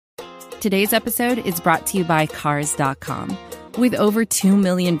Today's episode is brought to you by Cars.com. With over 2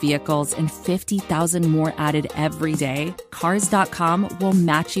 million vehicles and 50,000 more added every day, Cars.com will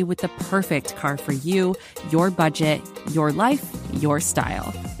match you with the perfect car for you, your budget, your life, your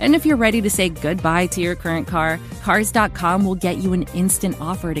style. And if you're ready to say goodbye to your current car, Cars.com will get you an instant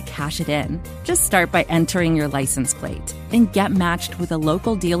offer to cash it in. Just start by entering your license plate and get matched with a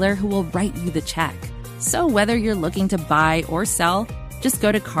local dealer who will write you the check. So whether you're looking to buy or sell, just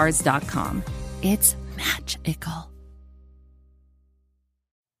go to Cars.com. It's magical.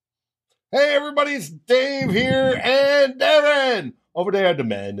 Hey everybody, it's Dave here, and Darren over there, the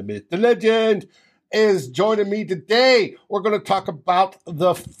man, the myth, the legend, is joining me today. We're going to talk about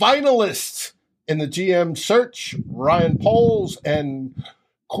the finalists in the GM search, Ryan Poles and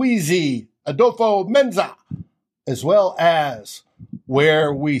Queasy Adolfo Menza, as well as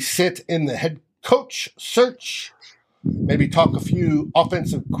where we sit in the head coach search, maybe talk a few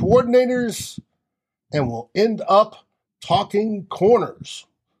offensive coordinators, and we'll end up talking corners.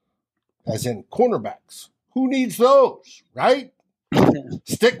 As in cornerbacks. Who needs those, right?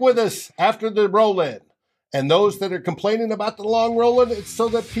 Stick with us after the roll-in. And those that are complaining about the long roll-in, it's so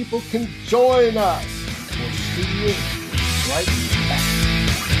that people can join us. We'll see you right back.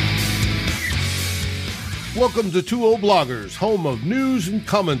 Welcome to Two Old Bloggers, home of news and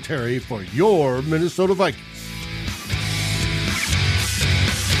commentary for your Minnesota Vikings.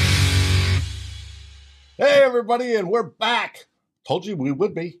 Hey, everybody, and we're back. Told you we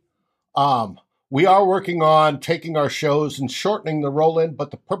would be. We are working on taking our shows and shortening the roll-in, but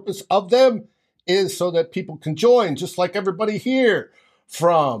the purpose of them is so that people can join, just like everybody here,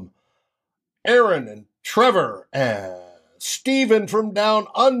 from Aaron and Trevor and Steven from down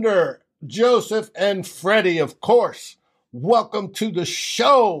under, Joseph and Freddie, of course. Welcome to the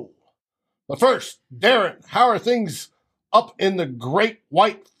show. But first, Darren, how are things up in the great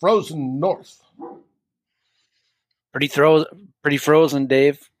white frozen north? Pretty frozen,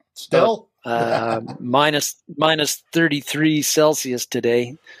 Dave. Still? Minus 33 Celsius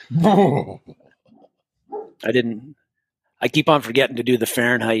today. I keep on forgetting to do the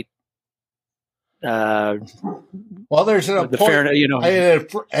Fahrenheit. Well, there's a the point.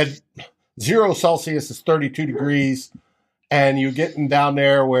 Fahrenheit, At 0 Celsius is 32 degrees, and you're getting down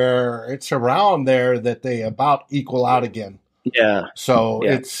there where it's around there that they about equal out again. Yeah. So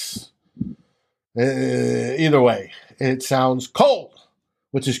it's either way, it sounds cold,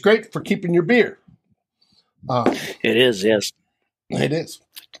 which is great for keeping your beer. It is, yes. It is.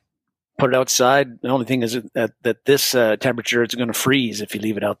 Put it outside. The only thing is that this temperature is going to freeze if you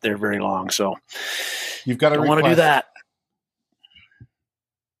leave it out there very long. So you've got to want to do that.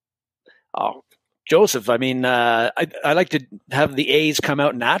 Oh, Joseph. I mean, I like to have the A's come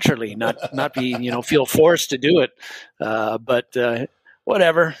out naturally, not be feel forced to do it. But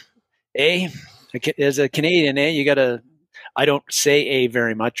whatever. As a Canadian, you got to. I don't say A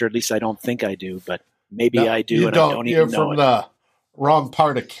very much, or at least I don't think I do, but maybe I do, and I don't even know. You're from the wrong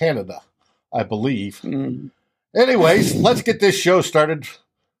part of Canada, I believe. Anyways, let's get this show started.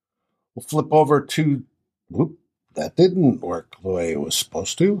 We'll flip over to... Whoop, that didn't work the way it was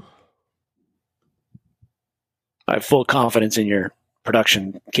supposed to. I have full confidence in your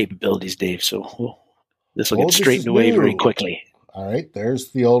production capabilities, Dave, so this will get straightened away very quickly. All right,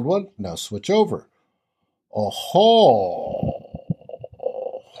 there's the old one. Now switch over. Oh,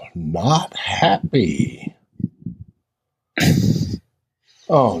 not happy.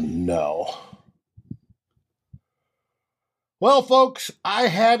 Oh, no. Well, folks, I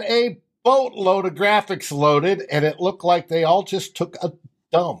had a boatload of graphics loaded, and it looked like they all just took a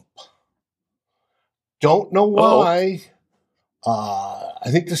dump. Don't know why. I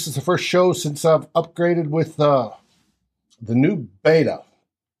think this is the first show since I've upgraded with the new beta.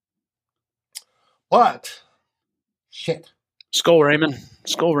 But, shit. Skull Raymond.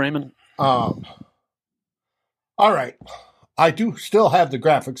 All right. I do still have the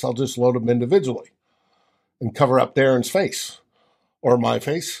graphics. I'll just load them individually and cover up Darren's face or my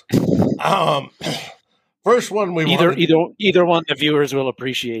face. First one either one the viewers will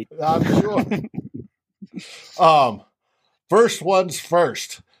appreciate. I'm sure. First one's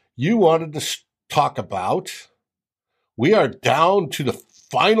first. You wanted to talk about. We are down to the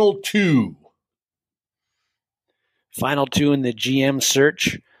final two. Final two in the GM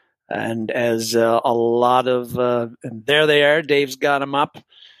search. And as a lot of, and there they are, Dave's got them up.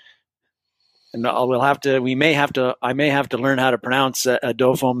 And I may have to learn how to pronounce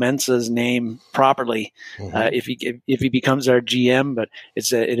Adolfo Mensa's name properly if he becomes our GM. But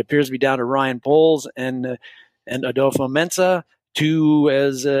it appears to be down to Ryan Poles and Adolfo Mensa,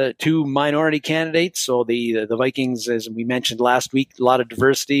 two minority candidates. So the Vikings, as we mentioned last week, a lot of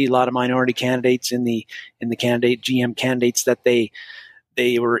diversity, a lot of minority candidates in the candidate GM candidates that they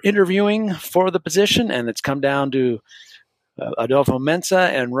were interviewing for the position, and it's come down to Adolfo Mensa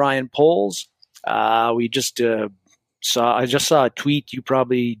and Ryan Poles. I just saw a tweet, you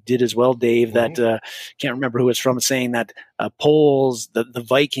probably did as well, Dave, that can't remember who it's from, saying that Poles, the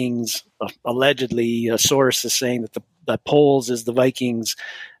Vikings, allegedly, a source is saying that Poles is the Vikings'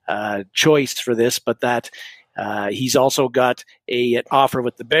 choice for this, but that he's also got an offer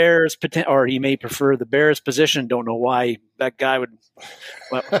with the Bears, or he may prefer the Bears position. Don't know why that guy would.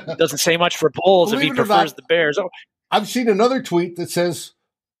 Well, doesn't say much for Poles if he prefers the Bears. I've seen another tweet that says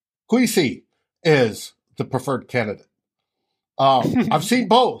Kwesi is the preferred candidate. I've seen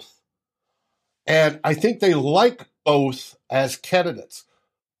both, and I think they like both as candidates.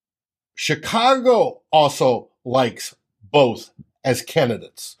 Chicago also likes both as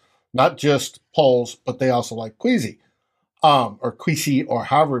candidates, not just Poles, but they also like Kwesi, or Kwesi, or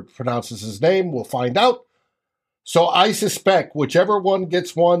however it pronounces his name. We'll find out. So I suspect whichever one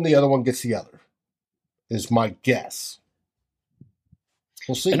gets one, the other one gets the other, is my guess.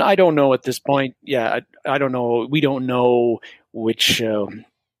 We'll see. And I don't know at this point. Yeah, I don't know. We don't know which of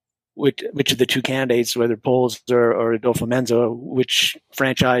the two candidates, whether Poles or Adolfo Mensa, which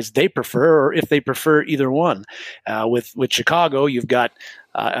franchise they prefer, or if they prefer either one. With Chicago, you've got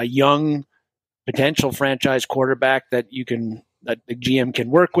a young potential franchise quarterback that the GM can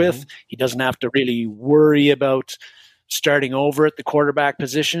work with. Mm-hmm. He doesn't have to really worry about starting over at the quarterback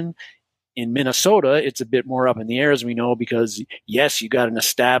position. In Minnesota, it's a bit more up in the air, as we know, because yes, you got an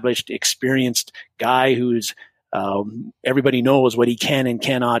established, experienced guy who's everybody knows what he can and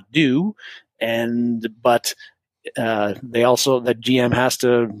cannot do, but they also, the GM has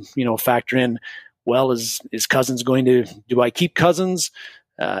to factor in, well, is Cousins going to? Do I keep Cousins?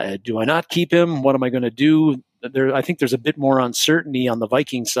 Do I not keep him? What am I going to do? I think there's a bit more uncertainty on the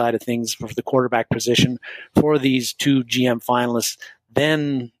Vikings side of things for the quarterback position for these two GM finalists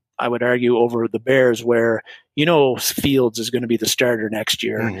than I would argue over the Bears, where Fields is going to be the starter next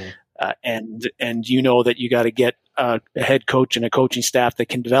year, and that you got to get a head coach and a coaching staff that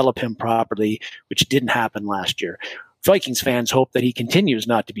can develop him properly, which didn't happen last year. Vikings fans hope that he continues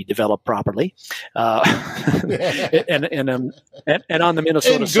not to be developed properly, and on the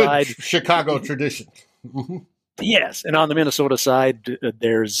Minnesota side, Chicago tradition. Yes, and on the Minnesota side,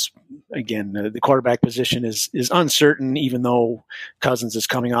 there's again the quarterback position is uncertain. Even though Cousins is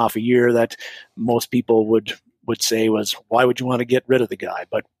coming off a year that most people would say was, why would you want to get rid of the guy?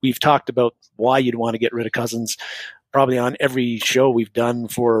 But we've talked about why you'd want to get rid of Cousins probably on every show we've done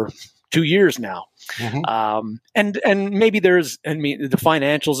for 2 years now. Mm-hmm. And maybe the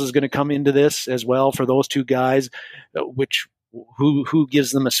financials is going to come into this as well for those two guys, who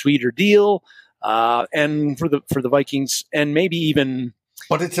gives them a sweeter deal. And for the Vikings, and maybe even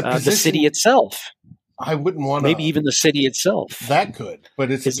but it's a position, the city itself. I wouldn't want to. Maybe even the city itself. That could, but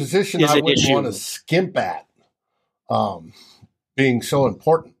it's a position I wouldn't want to skimp at, being so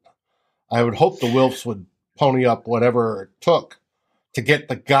important. I would hope the Wilfs would pony up whatever it took to get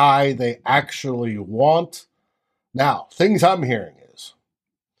the guy they actually want. Now, things I'm hearing is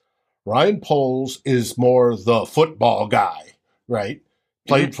Ryan Poles is more the football guy, right?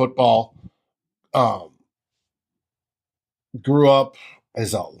 Played football. Grew up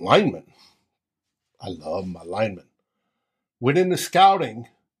as a lineman. I love my lineman. Went into scouting,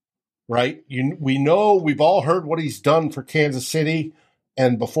 right? We've all heard what he's done for Kansas City,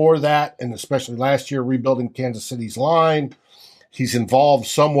 and before that, and especially last year, rebuilding Kansas City's line. He's involved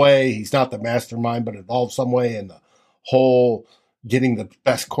some way. He's not the mastermind, but involved some way in the whole getting the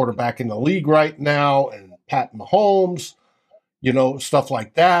best quarterback in the league right now, and Pat Mahomes, stuff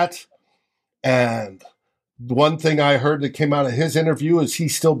like that. And the one thing I heard that came out of his interview is he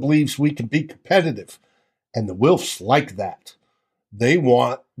still believes we can be competitive. And the Wilfs like that. They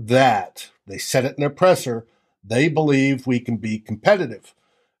want that. They said it in their presser. They believe we can be competitive.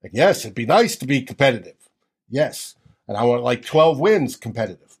 And yes, it'd be nice to be competitive. Yes. And I want like 12 wins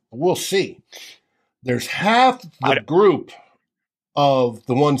competitive. But we'll see. There's half the group of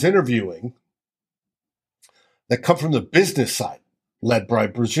the ones interviewing that come from the business side, led by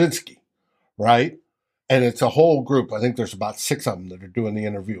Brzezinski. Right? And it's a whole group. I think there's about 6 of them that are doing the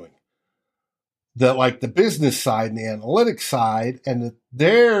interviewing. That like the business side and the analytics side, and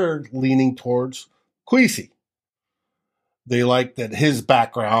they're leaning towards Kwesi. They like that his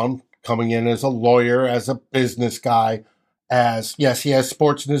background, coming in as a lawyer, as a business guy, yes, he has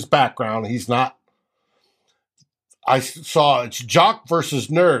sports in his background. He's not. I saw it's jock versus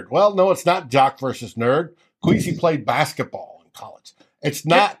nerd. Well, no, it's not jock versus nerd. Kwesi played basketball in college. It's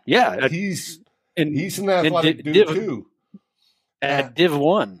not. Yeah. He's an athletic dude too. At Div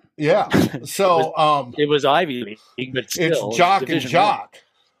 1. Yeah. So it was Ivy League, but still. It's jock and jock.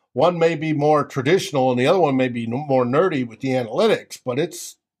 One may be more traditional and the other one may be more nerdy with the analytics, but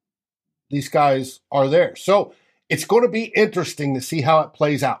these guys are there. So it's going to be interesting to see how it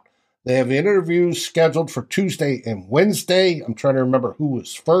plays out. They have interviews scheduled for Tuesday and Wednesday. I'm trying to remember who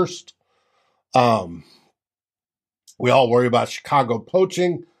was first. We all worry about Chicago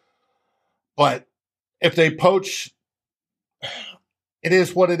poaching, but if they poach, it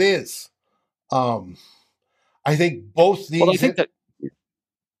is what it is. I think both these. Well,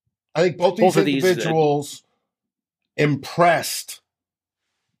 I think both these individuals impressed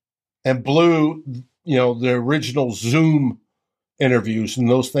and blew, the original Zoom interviews, and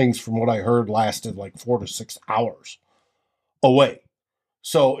those things, from what I heard, lasted like 4 to 6 hours away.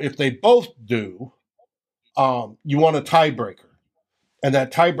 So if they both do, you want a tiebreaker. And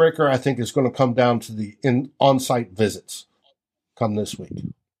that tiebreaker, I think, is going to come down to the on-site visits come this week.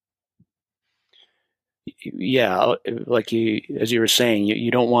 Yeah, like as you were saying,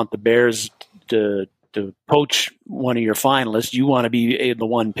 you don't want the Bears to poach one of your finalists. You want to be the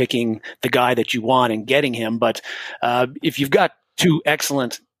one picking the guy that you want and getting him. But if you've got two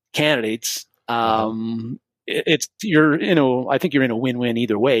excellent candidates, I think you're in a win-win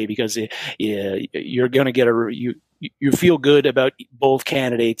either way, because you're going to get you feel good about both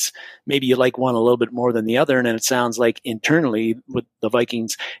candidates. Maybe you like one a little bit more than the other. And then it sounds like internally with the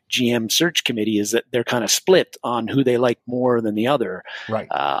Vikings GM search committee is that they're kind of split on who they like more than the other. Right.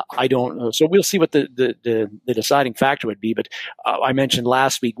 I don't know. So we'll see what the deciding factor would be. But I mentioned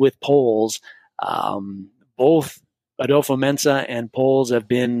last week with polls, both Adolfo Mensa and Poles have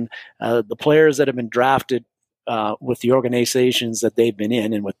been the players that have been drafted with the organizations that they've been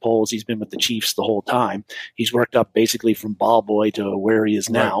in. And with Poles, he's been with the Chiefs the whole time. He's worked up basically from ball boy to where he is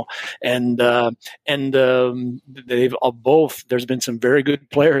now. Right. And they've both, there's been some very good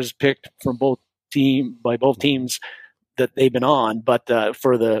players picked from both teams that they've been on. But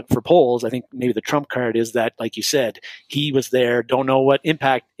for Poles, I think maybe the trump card is that, like you said, he was there. Don't know what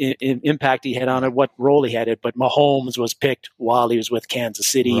impact he had on it, what role he had it. But Mahomes was picked while he was with Kansas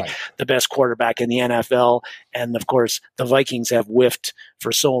City, right, the best quarterback in the NFL. And of course, the Vikings have whiffed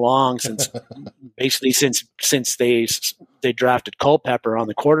for so long since they drafted Culpepper on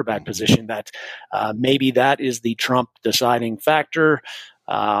the quarterback position that maybe that is the Trump deciding factor.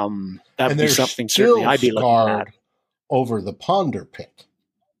 That would be something certainly I'd be looking at. Over the Ponder pick.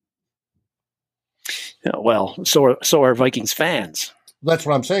 Yeah, well, so are Vikings fans. That's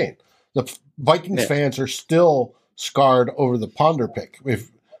what I'm saying. The Vikings fans are still scarred over the Ponder pick.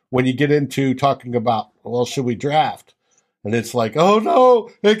 When you get into talking about, well, should we draft? And it's like, oh no,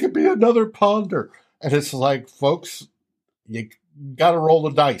 it could be another Ponder. And it's like, folks, you got to roll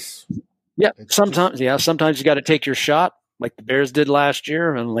the dice. Yeah, sometimes you got to take your shot, like the Bears did last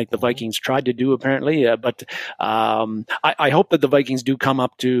year and like the Vikings tried to do apparently. But I hope that the Vikings do come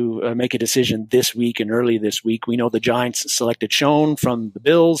up to make a decision this week and early this week. We know the Giants selected Schoen from the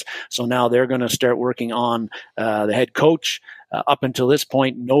Bills, so now they're going to start working on the head coach. Up until this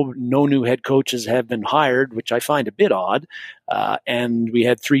point, no new head coaches have been hired, which I find a bit odd. And we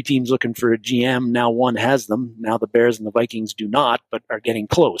had 3 teams looking for a GM. Now one has them. Now the Bears and the Vikings do not, but are getting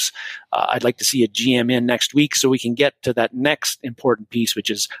close. I'd like to see a GM in next week so we can get to that next important piece, which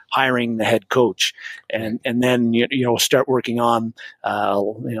is hiring the head coach, and then start working on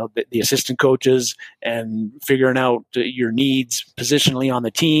the assistant coaches and figuring out your needs positionally on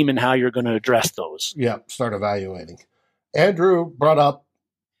the team and how you're going to address those. Yeah, start evaluating. Andrew brought up,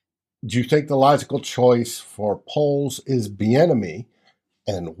 do you think the logical choice for Poles is Bieniemy?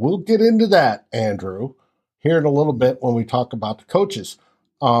 And we'll get into that, Andrew, here in a little bit when we talk about the coaches.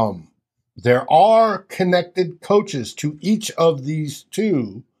 There are connected coaches to each of these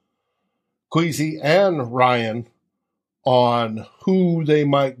two, Queasy and Ryan, on who they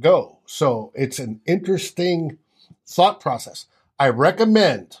might go. So it's an interesting thought process. I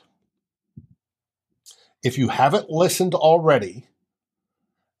recommend, if you haven't listened already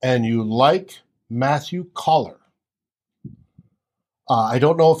and you like Matthew Collar, I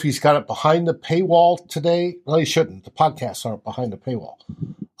don't know if he's got it behind the paywall today. No, he shouldn't. The podcasts aren't behind the paywall.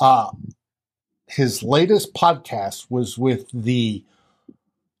 His latest podcast was with the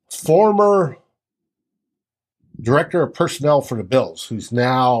former director of personnel for the Bills, who's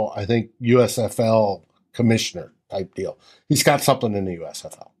now, I think, USFL commissioner type deal. He's got something in the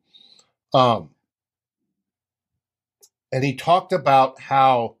USFL. And he talked about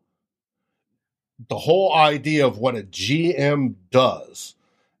how the whole idea of what a GM does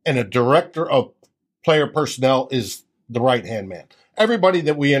and a director of player personnel is the right-hand man. Everybody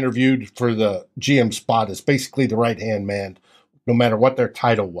that we interviewed for the GM spot is basically the right-hand man, no matter what their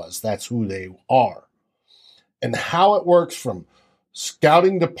title was. That's who they are. And how it works from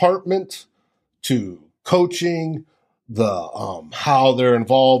scouting department to coaching, the how they're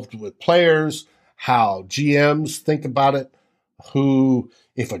involved with players, how GMs think about it,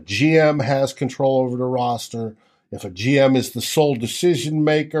 if a GM has control over the roster, if a GM is the sole decision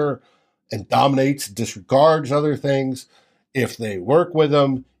maker and dominates, disregards other things, if they work with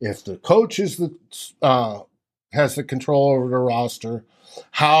them, if the coach is has the control over the roster,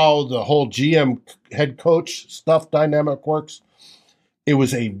 how the whole GM head coach stuff dynamic works. It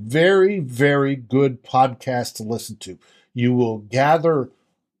was a very, very good podcast to listen to. You will gather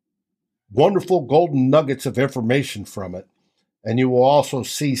wonderful golden nuggets of information from it, and you will also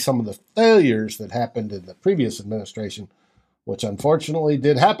see some of the failures that happened in the previous administration, which unfortunately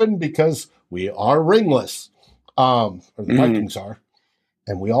did happen because we are ringless, or the Vikings are,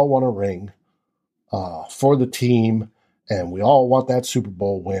 and we all want a ring for the team, and we all want that Super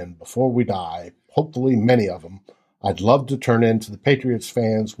Bowl win before we die, hopefully many of them. I'd love to turn into the Patriots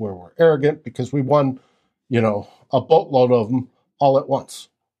fans where we're arrogant because we won, a boatload of them all at once,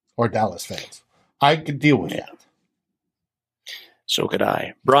 or Dallas fans. I could deal with that. So could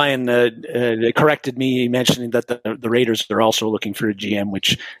I. Brian corrected me, mentioning that the Raiders are also looking for a GM,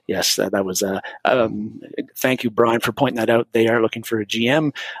 which, yes, that was thank you, Brian, for pointing that out. They are looking for a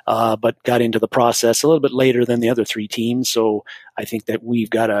GM, but got into the process a little bit later than the other three teams. So I think that we've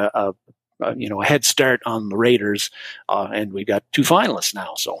got a head start on the Raiders, and we got two finalists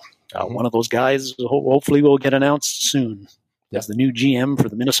now. So one of those guys hopefully will get announced soon as the new GM for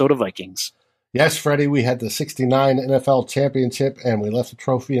the Minnesota Vikings. Yes, Freddie, we had the 69 NFL championship, and we left the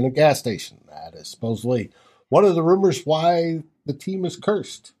trophy in a gas station. That is supposedly one of the rumors why the team is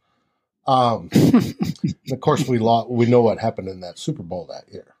cursed. Of course, we know what happened in that Super Bowl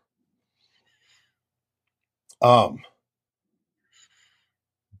that year.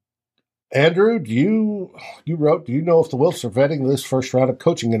 Andrew, do you know if the Wilfs are vetting this first round of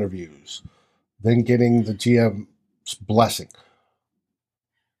coaching interviews, then getting the GM's blessing?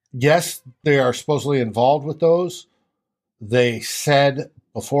 Yes, they are supposedly involved with those. They said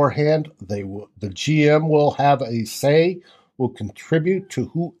beforehand the GM will have a say, will contribute to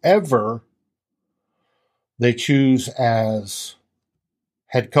whoever they choose as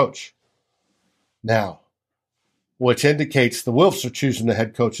head coach. Now, which indicates the Wilfs are choosing the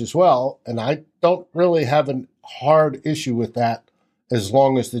head coach as well, and I don't really have a hard issue with that as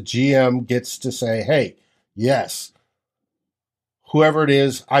long as the GM gets to say, hey, yes, whoever it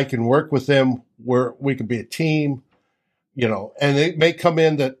is, I can work with them where we can be a team, and it may come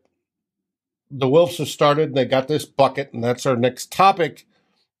in that the Wilfs have started and they got this bucket, and that's our next topic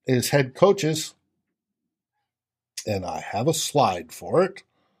is head coaches. And I have a slide for it.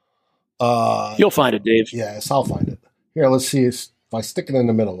 You'll find it, Dave. Yes, I'll find it. Here, let's see if I stick it in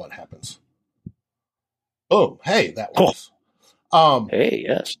the middle, what happens. Oh, hey, that works. Hey,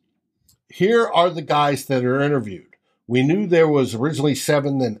 yes. Here are the guys that are interviewed. We knew there was originally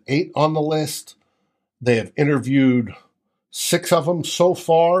 7 and 8 on the list. They have interviewed 6 of them so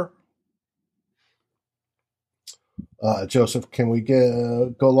far. Joseph, can we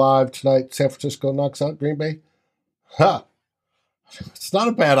go live tonight? San Francisco knocks out Green Bay? It's not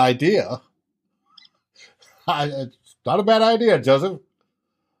a bad idea. It's not a bad idea, Joseph.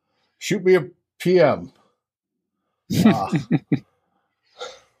 Shoot me a PM.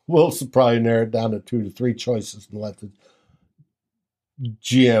 We'll probably narrow it down to 2 to 3 choices and let the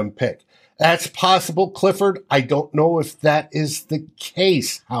GM pick. That's possible, Clifford. I don't know if that is the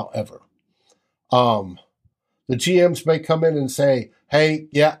case, however. The GMs may come in and say, hey,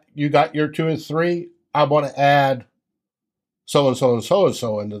 yeah, you got your 2 or 3. I want to add so-and-so and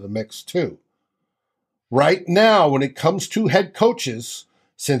so-and-so into the mix too. Right now, when it comes to head coaches,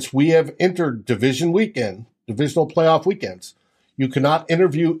 since we have entered divisional playoff weekends, you cannot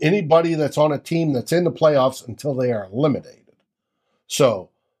interview anybody that's on a team that's in the playoffs until they are eliminated. So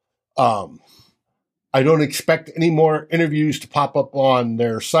I don't expect any more interviews to pop up on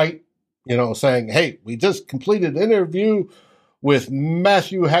their site, saying, hey, we just completed an interview with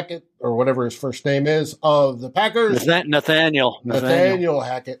Matthew Hackett, or whatever his first name is, of the Packers. Nathaniel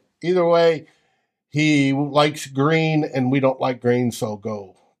Hackett. Either way, he likes green, and we don't like green, so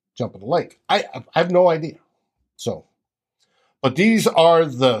go jump in the lake. I have no idea. So, but these are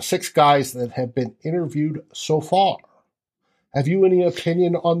the 6 guys that have been interviewed so far. Have you any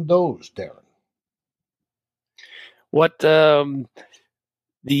opinion on those, Darren? What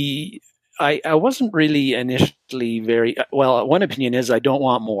I wasn't really initially very well. One opinion is I don't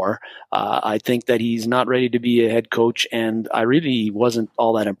want more. I think that he's not ready to be a head coach, and I really wasn't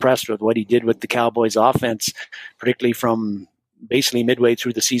all that impressed with what he did with the Cowboys offense, particularly from basically midway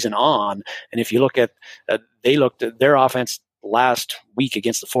through the season on. And if you look at, they looked at their offense last week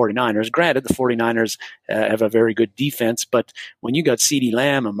against the 49ers. Granted, the 49ers have a very good defense, but when you got CeeDee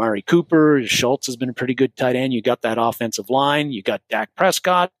Lamb, Amari Cooper, Schultz has been a pretty good tight end. You got that offensive line. You got Dak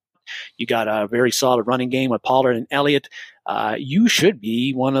Prescott. You got a very solid running game with Pollard and Elliott. You should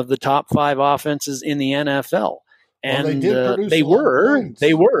be one of the top 5 offenses in the NFL. And well, they did produce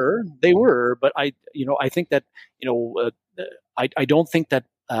they were. But I think that, I don't think that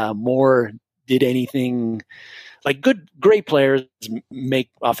Moore did anything. Like great players make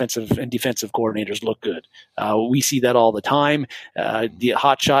offensive and defensive coordinators look good. We see that all the time. The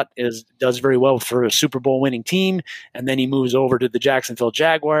hotshot does very well for a Super Bowl winning team, and then he moves over to the Jacksonville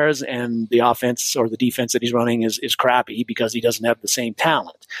Jaguars, and the offense or the defense that he's running is crappy because he doesn't have the same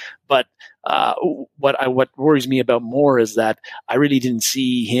talent. But what worries me about Moore is that I really didn't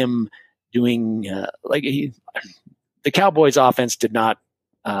see him doing the Cowboys' offense did not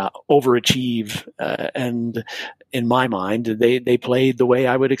overachieve, and in my mind, they played the way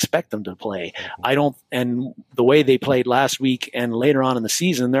I would expect them to play. And the way they played last week and later on in the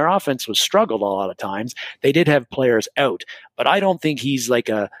season, their offense was struggled a lot of times. They did have players out, but I don't think he's like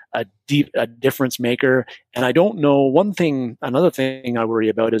a difference maker. And I don't know. Another thing I worry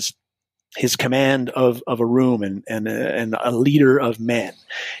about is his command of a room and a leader of men.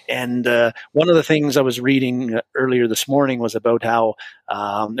 And one of the things I was reading earlier this morning was about how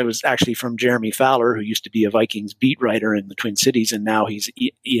it was actually from Jeremy Fowler, who used to be a Vikings beat writer in the Twin Cities, and now he's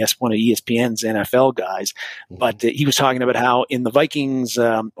one of ESPN's NFL guys. Mm-hmm. But he was talking about how in the Vikings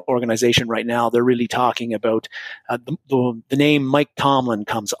organization right now, they're really talking about the name Mike Tomlin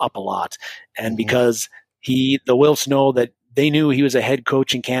comes up a lot. And because the Wilfs know that they knew he was a head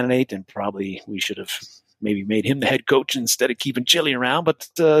coaching candidate, and probably we should have maybe made him the head coach instead of keeping Chili around. But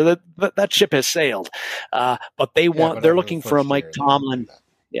that ship has sailed. But they're looking for a Mike Tomlin.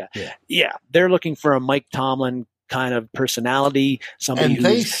 Yeah, they're looking for a Mike Tomlin kind of personality. Somebody and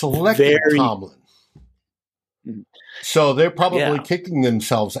they selected Tomlin, so they're probably kicking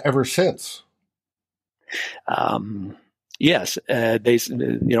themselves ever since. Yes,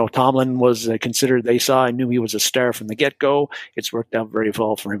 Tomlin was considered. I knew he was a star from the get-go. It's worked out very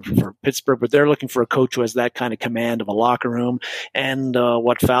well for him for Pittsburgh, but they're looking for a coach who has that kind of command of a locker room. And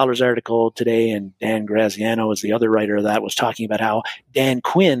what Fowler's article today, and Dan Graziano is the other writer of that, was talking about how Dan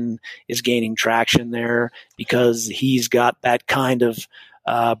Quinn is gaining traction there because he's got that kind of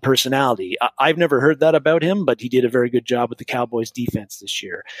personality. I've never heard that about him, but he did a very good job with the Cowboys defense this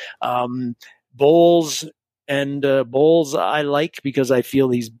year. Bowles I like because I feel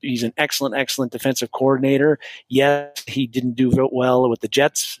he's an excellent defensive coordinator. Yes, he didn't do well with the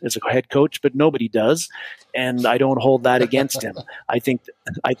Jets as a head coach, but nobody does, and I don't hold that against him. I think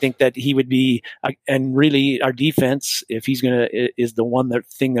that he would be, and really our defense, if he's is the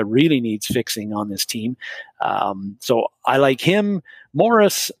thing that really needs fixing on this team. So I like him.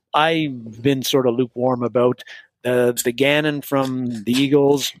 Morris, I've been sort of lukewarm about. The Gannon from the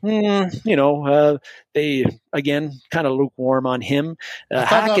Eagles, they again kind of lukewarm on him. I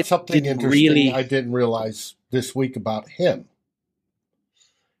found out something interesting I didn't realize this week about him.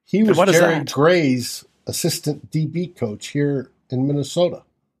 He was Jerry Gray's assistant DB coach here in Minnesota.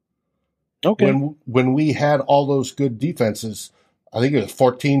 Okay. When we had all those good defenses, I think it was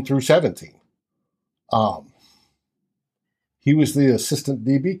 14 through 17. He was the assistant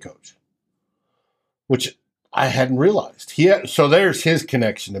DB coach, which I hadn't realized. So there's his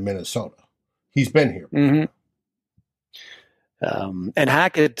connection to Minnesota. He's been here. Mm-hmm. And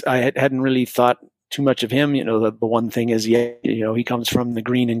Hackett, I hadn't really thought too much of him. The one thing is, he comes from the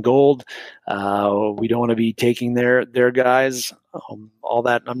green and gold. We don't want to be taking their guys. All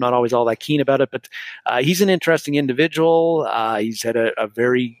that, I'm not always all that keen about it, but he's an interesting individual. He's had a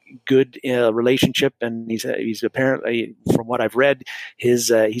very good relationship, and he's apparently, from what I've read, he's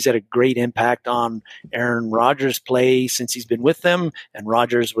had a great impact on Aaron Rodgers' play since he's been with them. And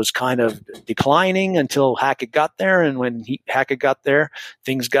Rodgers was kind of declining until Hackett got there, and when Hackett got there,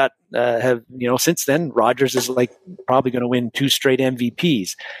 things got since then, Rodgers is probably going to win 2 straight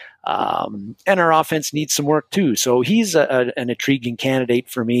MVPs. And our offense needs some work too. So he's an intriguing candidate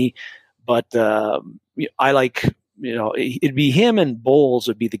for me, but I like, it'd be him and Bowles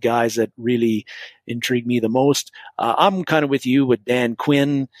would be the guys that really intrigue me the most. I'm kind of with you with Dan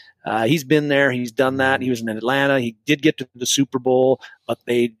Quinn. He's been there. He's done that. He was in Atlanta. He did get to the Super Bowl, but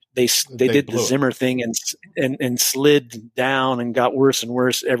they they did the blew it. Zimmer thing and slid down and got worse and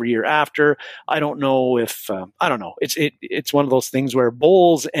worse every year after. I don't know if I don't know. It's one of those things where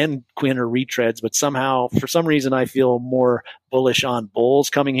Bowles and Quinn are retreads, but somehow for some reason I feel more bullish on Bowles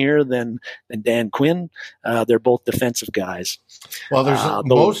coming here than Dan Quinn. They're both defensive guys. Well, there's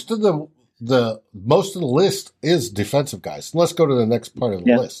most of the list is defensive guys. Let's go to the next part of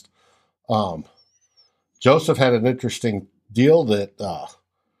the list. Joseph had an interesting deal that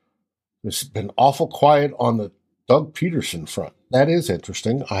it's been awful quiet on the Doug Peterson front. That is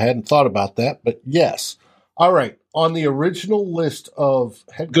interesting. I hadn't thought about that, but yes. All right. On the original list of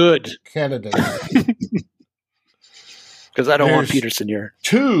head coach candidates, because I don't want Peterson here.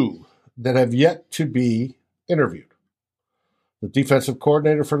 2 that have yet to be interviewed. The defensive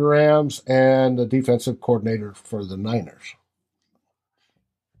coordinator for the Rams and the defensive coordinator for the Niners.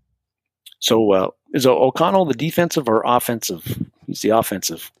 So is O'Connell the defensive or offensive? He's the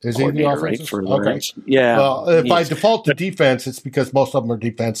offensive. Is he the offensive? Right, for the Rams? Yeah. Well, if I default to defense, it's because most of them are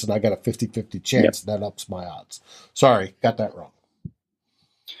defense, and I got a 50-50 chance. That ups my odds. Sorry, got that wrong.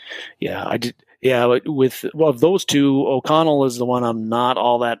 Yeah, I did. Yeah, of those 2, O'Connell is the one I'm not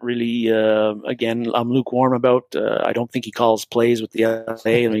all that really. Again, I'm lukewarm about. I don't think he calls plays with the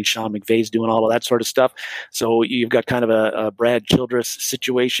LA. I mean, Sean McVay's doing all of that sort of stuff. So you've got kind of a Brad Childress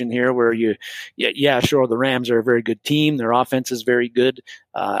situation here, where sure, the Rams are a very good team. Their offense is very good.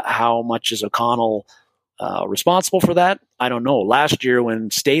 How much is O'Connell responsible for that? I don't know. Last year,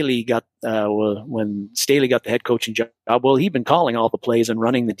 when Staley got the head coaching job, well, he'd been calling all the plays and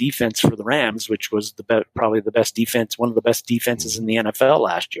running the defense for the Rams, which was probably the best defense, one of the best defenses in the NFL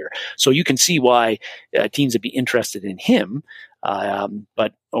last year. So you can see why teams would be interested in him.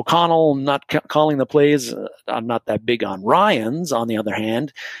 But O'Connell not calling the plays, I'm not that big on. Ryans, on the other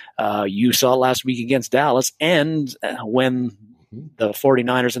hand, you saw last week against Dallas, and when the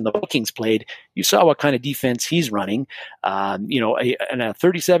 49ers and the Vikings played, you saw what kind of defense he's running. And a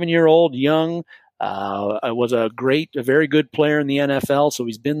 37-year-old young was a very good player in the NFL. So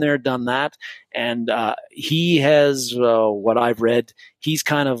he's been there, done that. And he has, what I've read, he's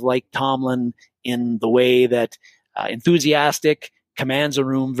kind of like Tomlin in the way that enthusiastic, commands a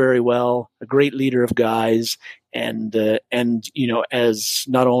room very well, a great leader of guys. And as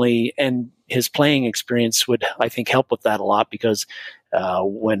not only, and his playing experience would, I think, help with that a lot, because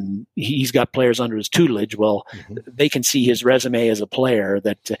when he's got players under his tutelage, they can see his resume as a player,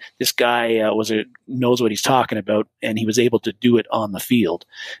 that this guy knows what he's talking about, and he was able to do it on the field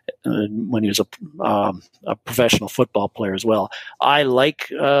when he was a professional football player as well. I like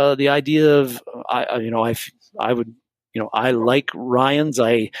the idea of I like Ryans.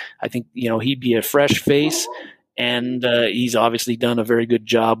 I think he'd be a fresh face. And he's obviously done a very good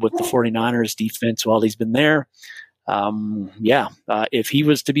job with the 49ers defense while he's been there. If he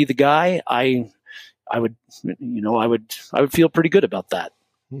was to be the guy, I would feel pretty good about that.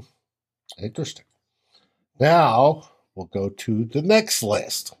 Interesting. Now we'll go to the next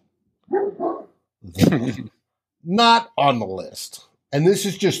list. Not on the list, and this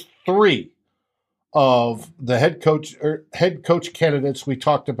is just 3 of the head coach candidates we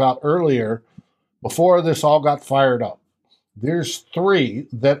talked about earlier. Before this all got fired up, there's 3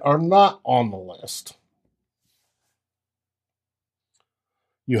 that are not on the list.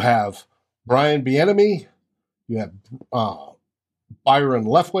 You have Brian Bieniemy, you have Byron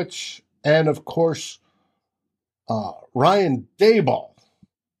Leftwich, and of course Ryan Daboll.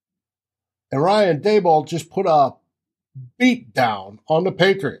 And Ryan Daboll just put a beat down on the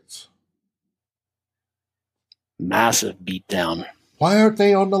Patriots. Massive beat down. Why aren't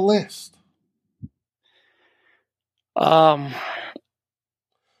they on the list? With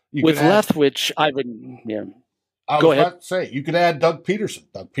Leftwich, I would, Go ahead. About to say, you could add Doug Peterson.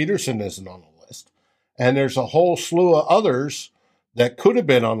 Doug Peterson isn't on the list. And there's a whole slew of others that could have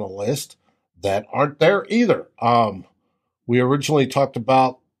been on the list that aren't there either. We originally talked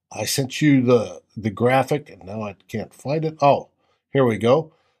about, I sent you the graphic, and now I can't find it. Oh, here we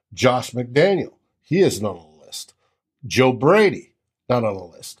go. Josh McDaniel. He isn't on the list. Joe Brady, not on the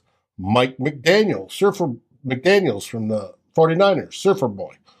list. Mike McDaniel, Surfer McDaniels from the 49ers, Surfer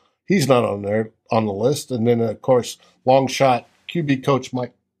Boy. He's not on there on the list. And then, of course, long shot QB coach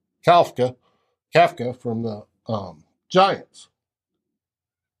Mike Kafka from the Giants.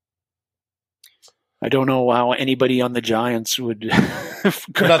 I don't know how anybody on the Giants would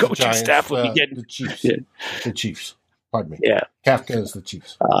coaching staff would be getting the Chiefs. Yeah. The Chiefs. Pardon me. Yeah. Kafka is the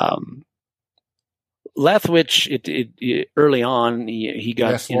Chiefs. Leftwich, early on, he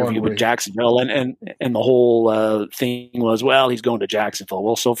got interviewed with Jacksonville, and the whole thing was, well, he's going to Jacksonville.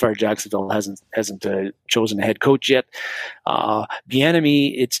 Well, so far Jacksonville hasn't chosen a head coach yet.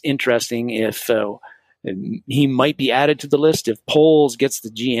 Bieniemy, it's interesting if he might be added to the list if Poles gets the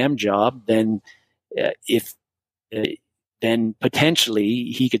GM job. Then then potentially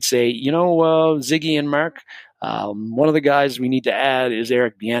he could say, Ziggy and Mark, one of the guys we need to add is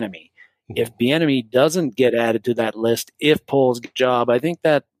Eric Bieniemy. If Bieniemy doesn't get added to that list, if Poles get a job, I think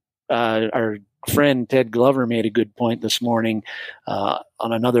that our friend Ted Glover made a good point this morning on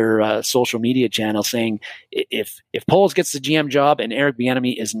another social media channel, saying if Poles gets the GM job and Eric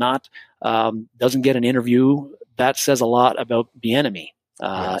Bieniemy is not, doesn't get an interview, that says a lot about Bieniemy.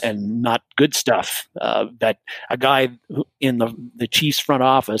 Yes. And not good stuff. That a guy in the Chiefs front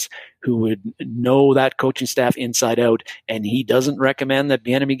office who would know that coaching staff inside out, and he doesn't recommend that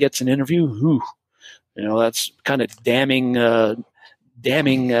Bieniemy gets an interview. That's kind of damning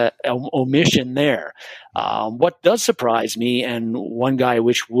omission there. What does surprise me, and one guy I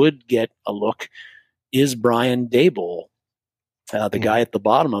wish would get a look, is Brian Daboll. The guy at the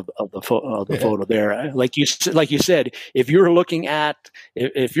bottom of the photo there, like you said, if you're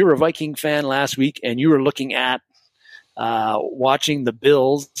a Viking fan last week and you were looking at watching the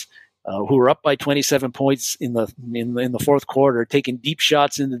Bills, who were up by 27 points in the fourth quarter, taking deep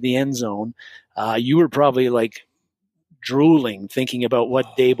shots into the end zone, you were probably like drooling, thinking about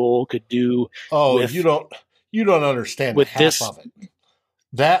what Daboll could do. Oh, you don't understand with half of it.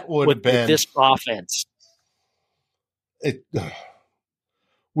 That would have been with this offense.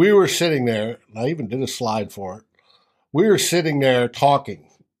 We were sitting there, and I even did a slide for it. We were sitting there talking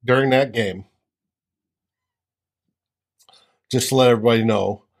during that game, just to let everybody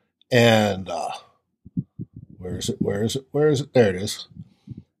know. And where is it? There it is.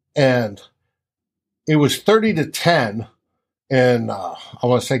 And it was 30-10, and I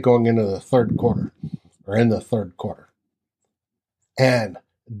want to say going into the third quarter, or in the third quarter. And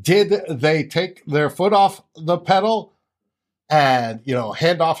did they take their foot off the pedal? And,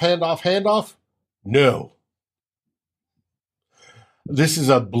 handoff. No. This is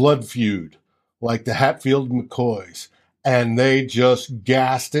a blood feud like the Hatfield McCoys. And they just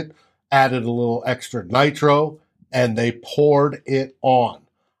gassed it, added a little extra nitro, and they poured it on.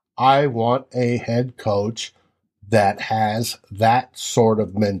 I want a head coach that has that sort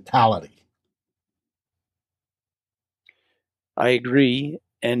of mentality. I agree.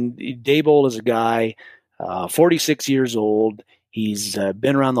 And Daboll is a guy, 46 years old. He's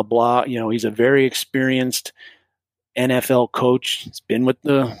been around the block. He's a very experienced NFL coach. He's been with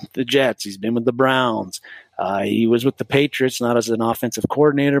the Jets. He's been with the Browns. He was with the Patriots, not as an offensive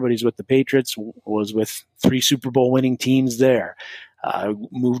coordinator, but he's with the Patriots, was with 3 Super Bowl winning teams there.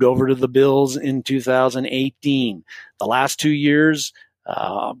 Moved over to the Bills in 2018. The last 2 years,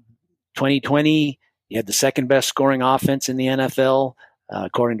 2020, he had the second best scoring offense in the NFL.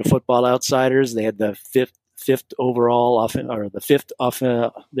 According to Football Outsiders, they had the fifth overall offense, or the fifth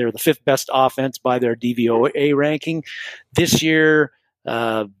they're the 5th best offense by their DVOA ranking. This year,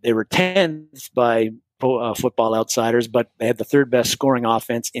 they were 10th by Football Outsiders, but they had the 3rd best scoring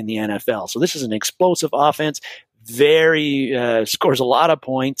offense in the NFL. So this is an explosive offense. Very scores a lot of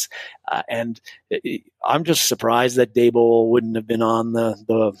points, and I'm just surprised that Daboll wouldn't have been on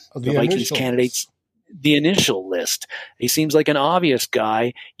the Vikings candidates. The initial list. He seems like an obvious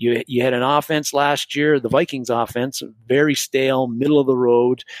guy. You had an offense last year, the Vikings offense, very stale, middle of the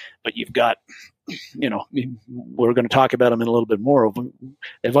road, but you've got, we're going to talk about him in a little bit more.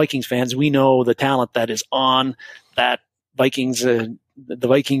 As Vikings fans, we know the talent that is on that Vikings, the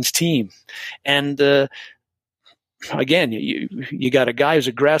Vikings team. And again, you got a guy who's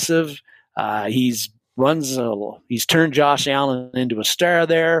aggressive. He's turned Josh Allen into a star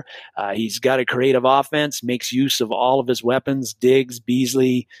there. He's got a creative offense, makes use of all of his weapons, Diggs,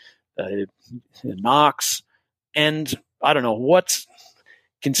 Beasley, Knox. And I don't know,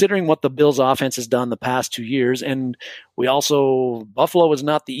 considering what the Bills offense has done the past 2 years, and Buffalo is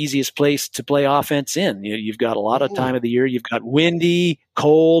not the easiest place to play offense in. You've got a lot of time of the year. You've got windy,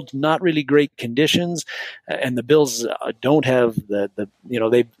 cold, not really great conditions. And the Bills don't have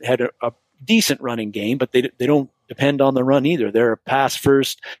they've had a decent running game, but they don't depend on the run either. They're a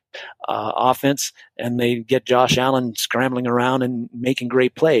pass-first offense, and they get Josh Allen scrambling around and making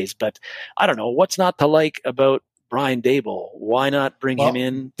great plays. But I don't know, what's not to like about Brian Daboll? Why not bring him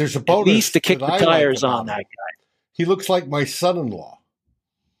in there's a bonus at least to kick the tires on that guy? He looks like my son-in-law.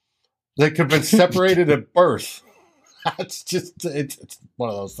 They could have been separated at birth. That's just, it's one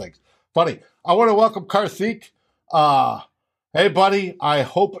of those things. Funny. I want to welcome Karthik. Hey, buddy, I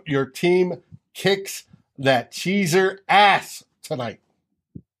hope your team kicks that cheeser ass tonight.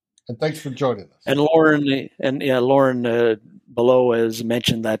 And thanks for joining us. And Lauren below has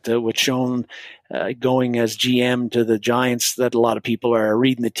mentioned that with Schoen going as GM to the Giants, that a lot of people are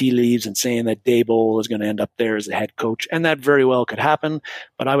reading the tea leaves and saying that Daboll is going to end up there as the head coach, and that very well could happen.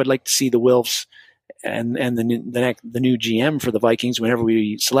 But I would like to see the Wilfs and the new GM for the Vikings, whenever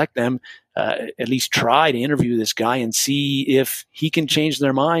we select them, at least try to interview this guy and see if he can change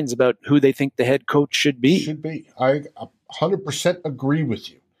their minds about who they think the head coach should be. I 100% agree with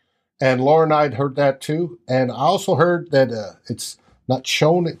you. And Lauren, I'd heard that too. And I also heard that it's not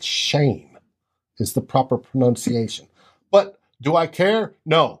Schoen, it's Shane is the proper pronunciation. But do I care?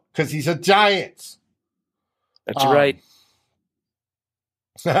 No, because he's a Giants. That's right.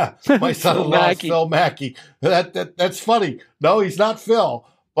 My son-in-law is Phil Mackey. That's funny. No, he's not Phil,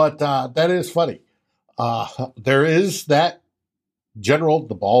 but that is funny. There is that general,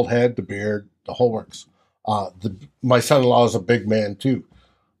 the bald head, the beard, the whole works. My son-in-law is a big man too.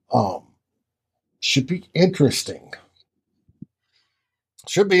 Should be interesting.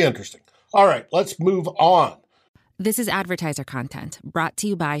 All right, let's move on. This is advertiser content brought to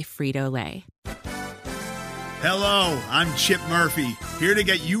you by Frito-Lay. Hello, I'm Chip Murphy, here to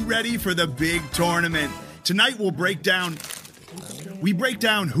get you ready for the big tournament. Tonight we'll break down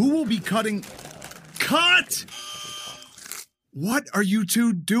who will be cutting. Cut! What are you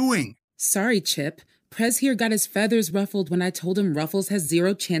two doing? Sorry, Chip. Prez here got his feathers ruffled when I told him Ruffles has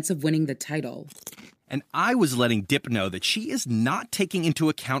zero chance of winning the title. And I was letting Dip know that she is not taking into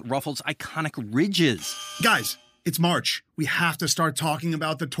account Ruffles' iconic ridges. Guys, it's March. We have to start talking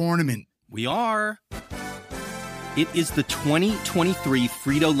about the tournament. We are. It is the 2023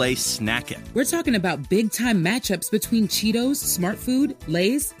 Frito-Lay Snack It. We're talking about big-time matchups between Cheetos, Smart Food,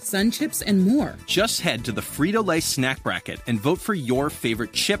 Lay's, Sun Chips, and more. Just head to the Frito-Lay Snack Bracket and vote for your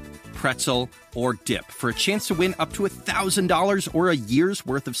favorite chip, pretzel, or dip for a chance to win up to $1,000 or a year's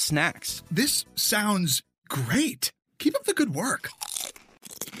worth of snacks. This sounds great. Keep up the good work.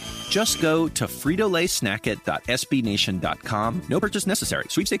 Just go to fritolaysnackit.sbnation.com. No purchase necessary.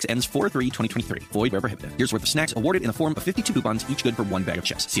 Sweepstakes ends 4/3/2023. Void where prohibited. Year's worth of snacks awarded in the form of 52 coupons, each good for one bag of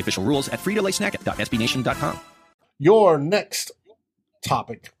chips. See official rules at fritolaysnackit.sbnation.com. Your next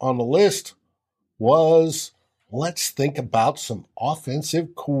topic on the list was, let's think about some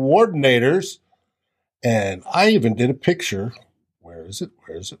offensive coordinators. And I even did a picture. Where is it?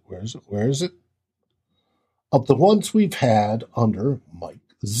 Of the ones we've had under Mike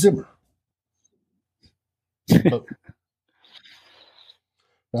Zimmer.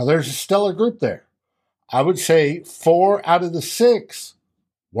 Now, there's a stellar group there. I would say 4 out of the 6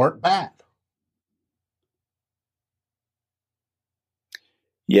 weren't bad.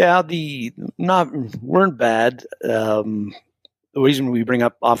 Yeah, weren't bad. The reason we bring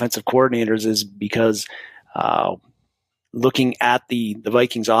up offensive coordinators is because looking at the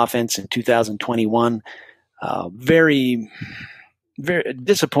Vikings offense in 2021, very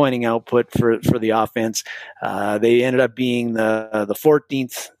disappointing output for the offense. They ended up being the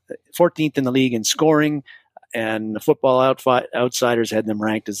 14th in the league in scoring, and the Football Outsiders had them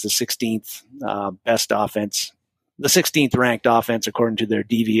ranked as the 16th best offense, the 16th ranked offense according to their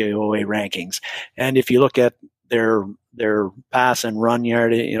DVOA rankings. And if you look at their pass and run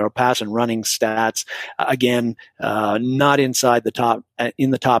yard, pass and running stats, again, not inside the top,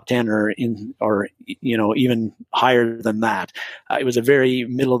 in the top 10 or even higher than that. It was a very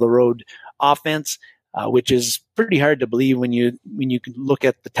middle of the road offense, which is pretty hard to believe when you can look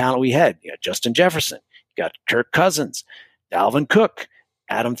at the talent we had. You got Justin Jefferson, you got Kirk Cousins, Dalvin Cook,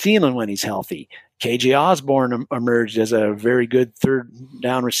 Adam Thielen when he's healthy. KJ Osborne emerged as a very good third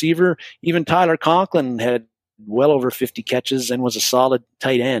down receiver. Even Tyler Conklin had well over 50 catches and was a solid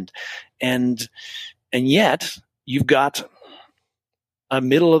tight end. And yet you've got a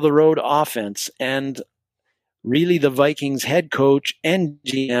middle of the road offense, and really the Vikings head coach and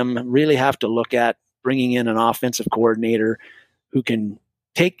GM really have to look at bringing in an offensive coordinator who can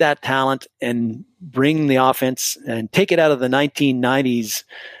take that talent and bring the offense and take it out of the 1990s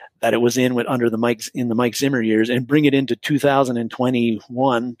that it was under the Mike Zimmer years, and bring it into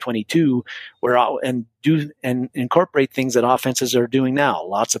 2021, 22, and incorporate things that offenses are doing now.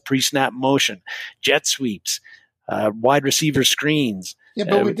 Lots of pre-snap motion, jet sweeps, wide receiver screens. Yeah,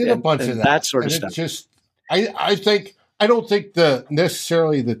 but we did a bunch of that sort of stuff. Just, I don't think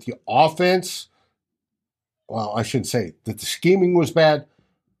necessarily that the offense. Well, I shouldn't say that the scheming was bad.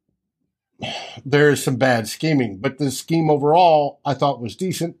 There is some bad scheming, but the scheme overall I thought was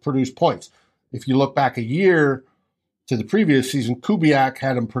decent, produced points. If you look back a year to the previous season, Kubiak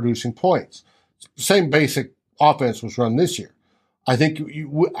had him producing points. Same basic offense was run this year. I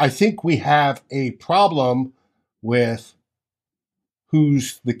think we have a problem with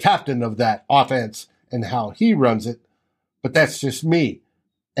who's the captain of that offense and how he runs it, but that's just me.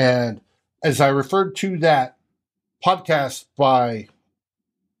 And as I referred to that podcast by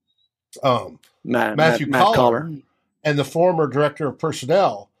Matthew Collar and the former director of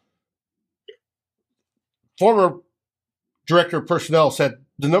personnel said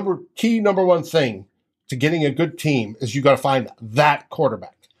the number one thing to getting a good team is you got to find that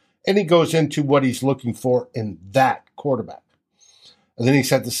quarterback. And he goes into what he's looking for in that quarterback. And then he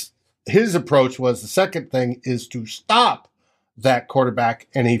said his approach was the second thing is to stop that quarterback,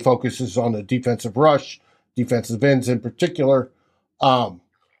 and he focuses on the defensive rush, defensive ends in particular.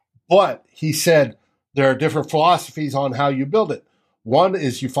 But he said there are different philosophies on how you build it. One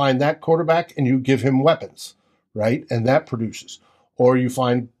is you find that quarterback and you give him weapons, right? And that produces. Or you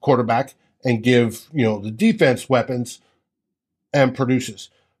find quarterback and give, the defense weapons and produces.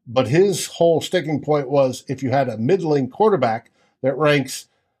 But his whole sticking point was if you had a middling quarterback that ranks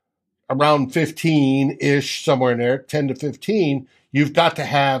around 15-ish, somewhere in there, 10 to 15, you've got to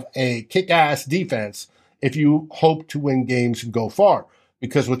have a kick-ass defense if you hope to win games and go far.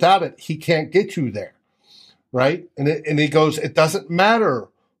 Because without it, he can't get you there, right? And he goes, it doesn't matter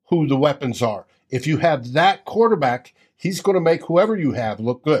who the weapons are. If you have that quarterback, he's going to make whoever you have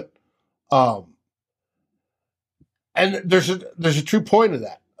look good. And there's a true point of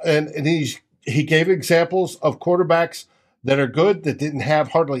that. And he gave examples of quarterbacks that are good that didn't have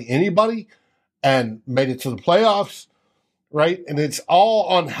hardly anybody and made it to the playoffs, right? And it's all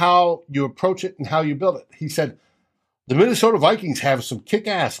on how you approach it and how you build it. He said, the Minnesota Vikings have some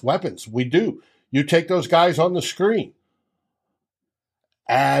kick-ass weapons. We do. You take those guys on the screen.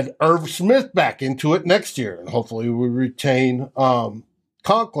 Add Irv Smith back into it next year, and hopefully we retain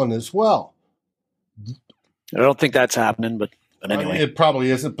Conklin as well. I don't think that's happening, but anyway. It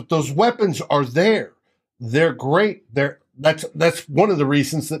probably isn't, but those weapons are there. They're great. That's one of the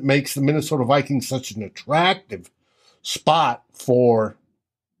reasons that makes the Minnesota Vikings such an attractive spot for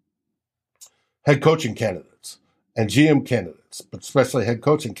head coaching candidates and GM candidates, but especially head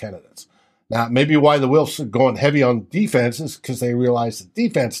coaching candidates. Now, maybe why the Wilfs are going heavy on defense is because they realize the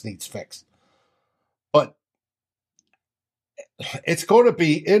defense needs fixed. But it's going to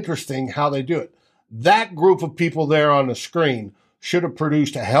be interesting how they do it. That group of people there on the screen should have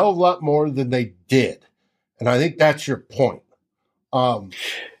produced a hell of a lot more than they did. And I think that's your point.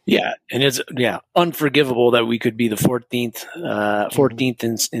 Yeah, and it's unforgivable that we could be the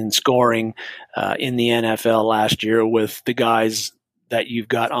 14th in scoring in the NFL last year with the guys that you've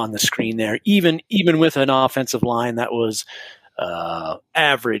got on the screen there, even with an offensive line that was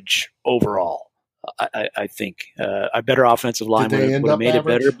average overall. I think a better offensive line would have made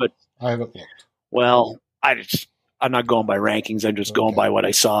average? It better, but I haven't looked. Well, I'm not going by rankings. I'm just going by what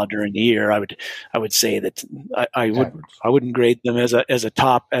I saw during the year. I would say that I wouldn't grade them as a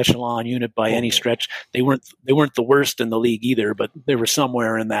top echelon unit by any stretch. They weren't the worst in the league either, but they were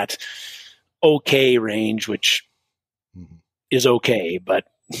somewhere in that okay range, which is okay. But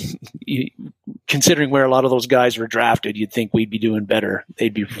considering where a lot of those guys were drafted, you'd think we'd be doing better.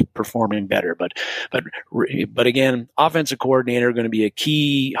 They'd be performing better. But again, offensive coordinator going to be a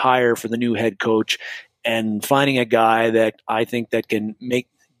key hire for the new head coach. And finding a guy that I think that can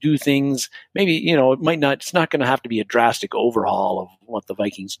do things, maybe, it's not going to have to be a drastic overhaul of what the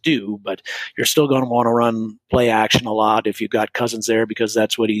Vikings do, but you're still going to want to run play action a lot if you've got Cousins there because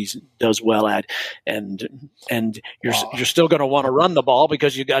that's what he does well at. And you're still going to want to run the ball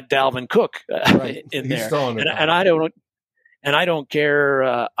because you got Dalvin Cook in there. And I don't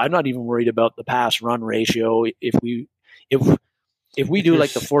care. I'm not even worried about the pass run ratio. If we do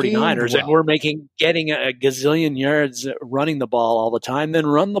like the 49ers and we're getting a gazillion yards running the ball all the time, then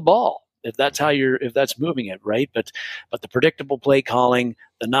run the ball. If that's that's moving it, right? But the predictable play calling,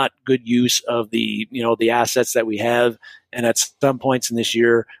 the not good use of the assets that we have, and at some points in this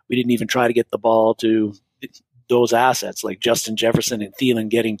year, we didn't even try to get the ball to those assets like Justin Jefferson and Thielen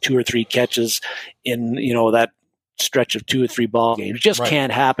getting 2 or 3 catches in that stretch of 2 or 3 ball games. It just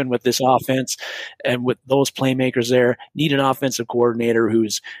can't happen with this offense and with those playmakers there. Need an offensive coordinator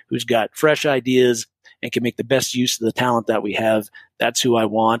who's got fresh ideas and can make the best use of the talent that we have. That's who I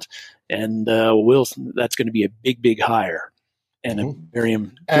want. And Wilson, that's going to be a big hire and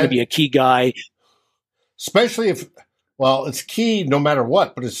going to be a key guy. Especially it's key no matter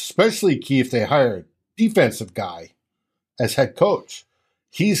what, but it's especially key if they hire a defensive guy as head coach.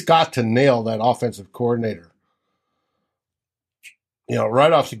 He's got to nail that offensive coordinator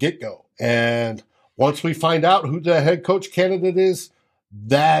right off the get-go. And once we find out who the head coach candidate is,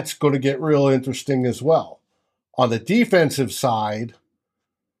 that's going to get real interesting as well. On the defensive side,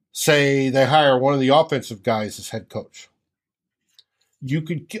 say they hire one of the offensive guys as head coach. You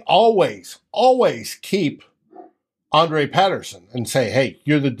could always keep Andre Patterson and say, hey,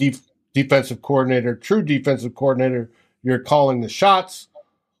 you're the defensive coordinator, true defensive coordinator. You're calling the shots.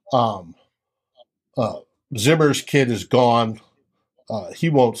 Zimmer's kid is gone. He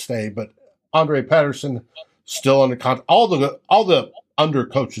won't stay, but Andre Patterson still under contract. All the under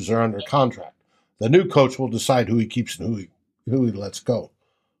coaches are under contract. The new coach will decide who he keeps and who he lets go.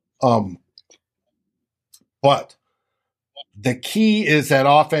 But the key is that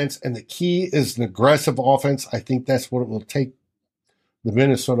offense, and the key is an aggressive offense. I think that's what it will take the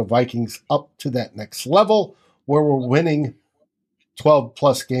Minnesota Vikings up to that next level where we're winning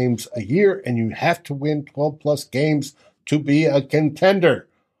 12-plus games a year, and you have to win 12-plus games to be a contender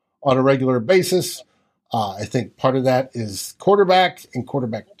on a regular basis. I think part of that is quarterback and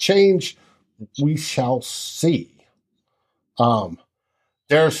quarterback change. We shall see.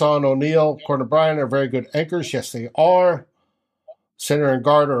 Darrison, O'Neal, Gordon Bryan are very good anchors. Yes, they are. Center and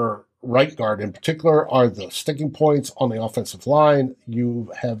guard, or right guard in particular, are the sticking points on the offensive line.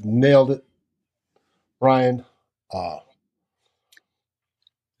 You have nailed it, Brian. I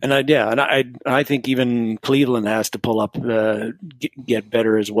think even Cleveland has to pull up, get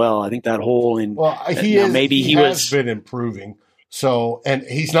better as well. I think that whole in he has been improving. So, and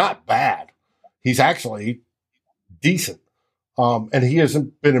he's not bad. He's actually decent. And he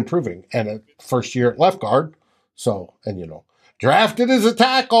hasn't been improving. And a first year at left guard. So, and drafted as a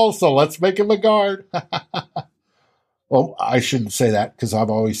tackle, so let's make him a guard. Well, I shouldn't say that because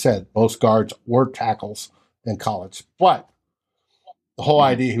I've always said most guards were tackles in college. But the whole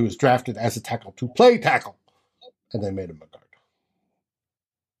idea, he was drafted as a tackle to play tackle, and they made him a guard.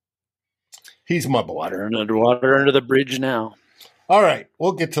 He's my boy. Water under the bridge now. All right,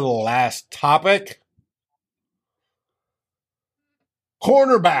 we'll get to the last topic.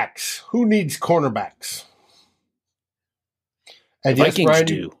 Cornerbacks. Who needs cornerbacks? And the yes, Vikings Brian,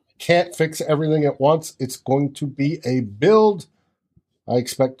 do. Can't fix everything at once. It's going to be a build. I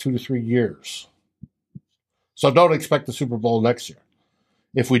expect 2 to 3 years. So don't expect the Super Bowl next year.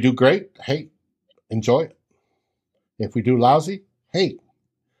 If we do great, hey, enjoy it. If we do lousy, hey,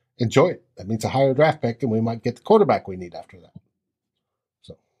 enjoy it. That means a higher draft pick, and we might get the quarterback we need after that.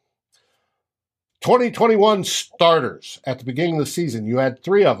 So, 2021 starters. At the beginning of the season, you had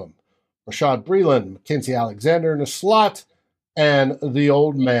 3 of them. Rashad Breeland, Mackenzie Alexander in the slot, and the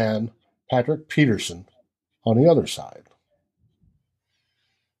old man, Patrick Peterson, on the other side.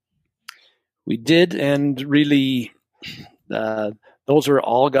 We did, and really, those were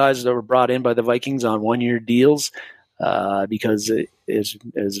all guys that were brought in by the Vikings on one-year deals because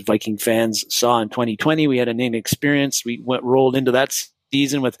as Viking fans saw in 2020, we had an inexperience. We rolled into that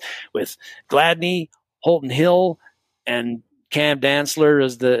season with Gladney, Holton Hill, and Cam Dantzler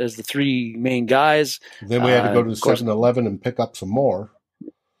as the 3 main guys. Then we had to go to 7-Eleven and pick up some more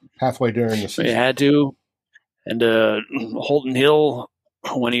halfway during the season. We had to. And Holton Hill,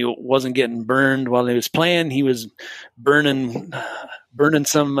 when he wasn't getting burned while he was playing, he was burning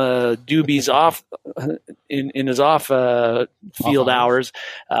some doobies off in his off field hours,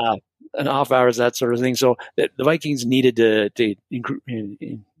 and off hours, that sort of thing. So the Vikings needed to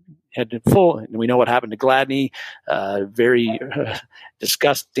had full, and we know what happened to Gladney. Very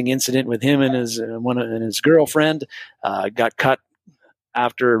disgusting incident with him and his girlfriend. Got cut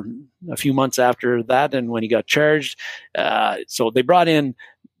after a few months after that, and when he got charged. So they brought in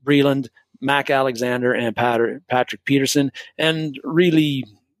Breeland, Mac Alexander, and Patrick Peterson, and really,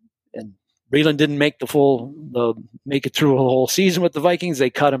 and Breeland didn't make make it through a whole season with the Vikings. They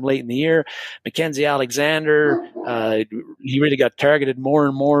cut him late in the year. Mackenzie Alexander, he really got targeted more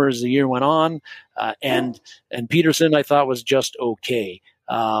and more as the year went on. And Peterson, I thought, was just okay.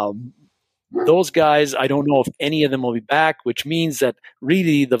 Those guys, I don't know if any of them will be back, which means that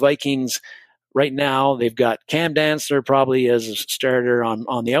really the Vikings right now, they've got Cam Dantzler probably as a starter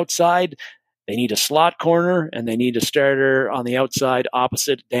on the outside. They need a slot corner, and they need a starter on the outside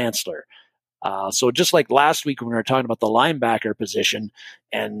opposite Dantzler. So just like last week when we were talking about the linebacker position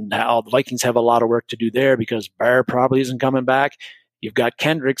and how the Vikings have a lot of work to do there because Barr probably isn't coming back. You've got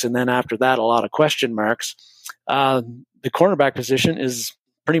Kendricks, and then after that, a lot of question marks. The cornerback position is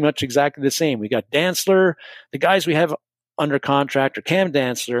pretty much exactly the same. We got Dantzler. The guys we have under contract are Cam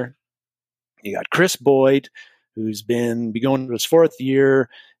Dantzler. You got Chris Boyd, who's been going to his 4th year,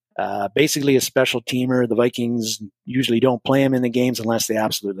 basically a special teamer. The Vikings usually don't play him in the games unless they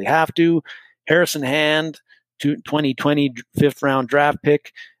absolutely have to. Harrison Hand, 2020 5th-round draft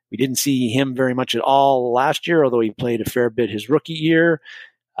pick. We didn't see him very much at all last year, although he played a fair bit his rookie year.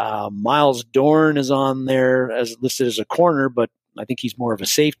 Miles Dorn is on there as listed as a corner, but I think he's more of a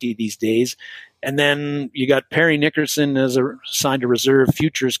safety these days. And then you got Perry Nickerson as signed a reserve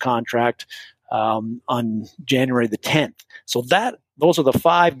futures contract on January the 10th. So those are the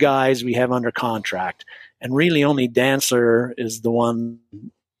 5 guys we have under contract. And really only Dantzler is the one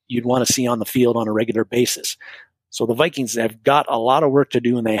you'd want to see on the field on a regular basis. So the Vikings have got a lot of work to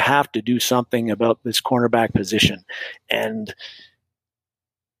do, and they have to do something about this cornerback position. And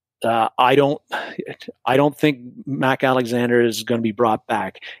I don't think Mac Alexander is going to be brought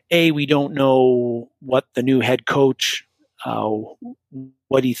back. We don't know what the new head coach,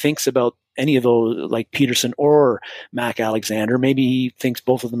 what he thinks about any of those, like Peterson or Mac Alexander. Maybe he thinks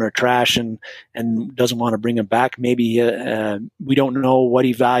both of them are trash and doesn't want to bring them back. Maybe we don't know what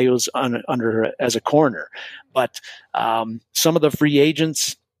he values under as a corner. But some of the free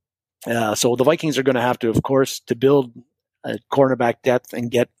agents, so the Vikings are going to have to, of course, to build a cornerback depth and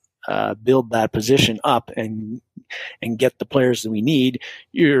build that position up and get the players that we need.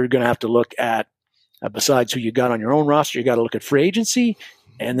 You're going to have to look at, besides who you got on your own roster, you got to look at free agency,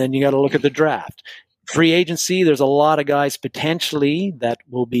 and then you got to look at the draft. Free agency, there's a lot of guys potentially that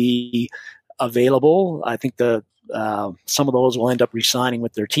will be available. I think some of those will end up re-signing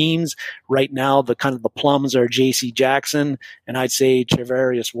with their teams. Right now, the plums are J.C. Jackson and I'd say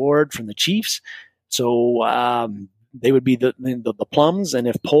Trevarius Ward from the Chiefs. So they would be the plums. And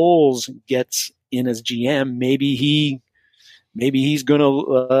if Poles gets in as GM, maybe he's going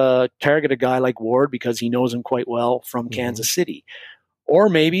to target a guy like Ward because he knows him quite well from Kansas City. Or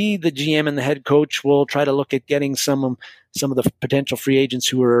maybe the GM and the head coach will try to look at getting some of the potential free agents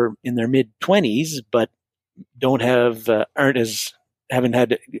who are in their mid-20s but don't have as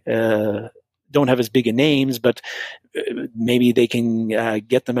big a names, but maybe they can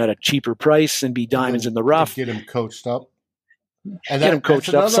get them at a cheaper price and be diamonds in the rough. Get them coached up. And get them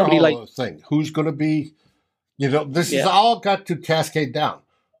coached up. Somebody like thing. Who's going to be? This is all got to cascade down.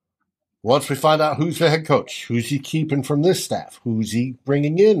 Once we find out who's the head coach, who's he keeping from this staff, who's he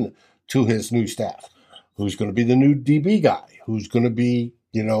bringing in to his new staff, who's going to be the new DB guy, who's going to be,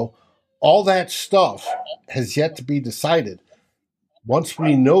 all that stuff has yet to be decided. Once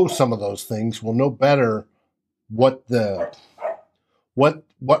we know some of those things, we'll know better what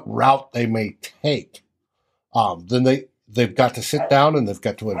route they may take. Then they've got to sit down and they've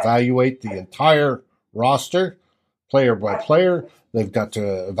got to evaluate the entire roster, player by player. They've got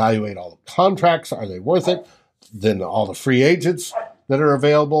to evaluate all the contracts. Are they worth it? Then all the free agents that are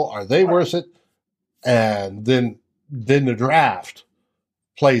available, are they worth it? And then the draft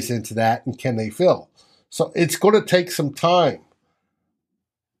plays into that, and can they fill? So it's going to take some time.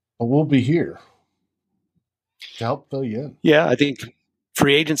 But we'll be here to help fill you in. Yeah, I think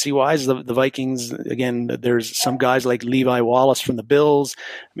free agency wise, the Vikings, again, there's some guys like Levi Wallace from the Bills,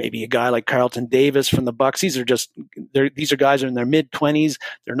 maybe a guy like Carlton Davis from the Bucks. These are guys in their mid-20s.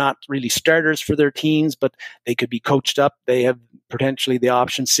 They're not really starters for their teams, but they could be coached up. They have potentially the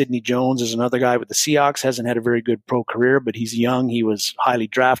option. Sidney Jones is another guy with the Seahawks, hasn't had a very good pro career, but he's young. He was highly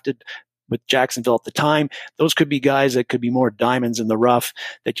drafted with Jacksonville at the time. Those could be guys that could be more diamonds in the rough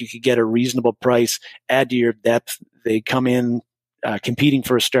that you could get a reasonable price, add to your depth. They come in competing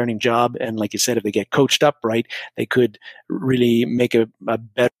for a starting job. And like you said, if they get coached up right, they could really make a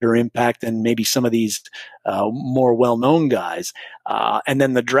better impact than maybe some of these more well-known guys. And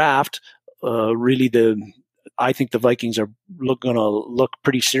then the draft, I think the Vikings are going to look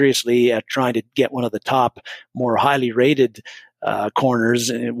pretty seriously at trying to get one of the top, more highly rated corners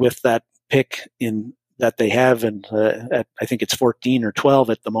with that pick that they have, and I think it's 14 or 12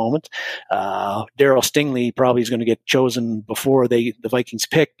 at the moment. Darryl Stingley probably is going to get chosen before the Vikings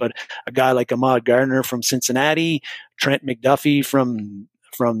pick, but a guy like Ahmad Gardner from Cincinnati, Trent McDuffie from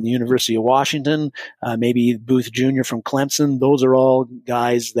the University of Washington, maybe Booth Jr. from Clemson. Those are all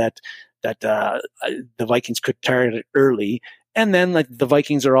guys that the Vikings could target early. And then the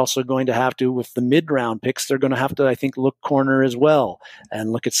Vikings are also going to have to, with the mid-round picks, they're going to have to, I think, look corner as well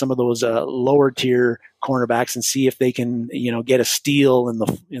and look at some of those lower-tier cornerbacks and see if they can, get a steal in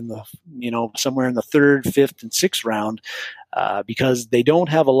the somewhere in the 3rd, 5th, and 6th round because they don't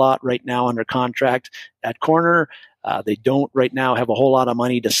have a lot right now under contract at corner. They don't right now have a whole lot of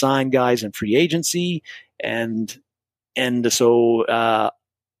money to sign guys in free agency, and so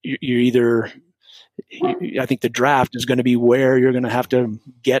you're either. I think the draft is going to be where you're going to have to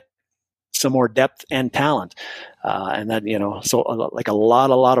get some more depth and talent. And that, so like a lot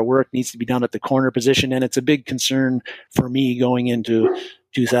of work needs to be done at the corner position. And it's a big concern for me going into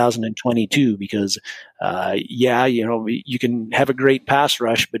 2022 because, you can have a great pass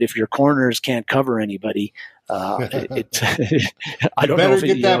rush, but if your corners can't cover anybody, I don't know Better if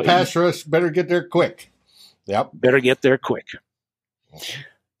get that pass rush. Better get there quick. Yep. Better get there quick.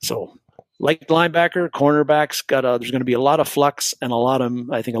 So, like linebacker, cornerbacks, there's going to be a lot of flux and a lot of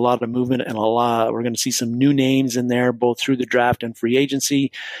movement and we're going to see some new names in there, both through the draft and free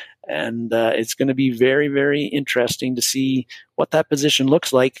agency. And it's going to be very, very interesting to see what that position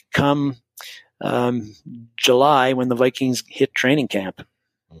looks like come July when the Vikings hit training camp.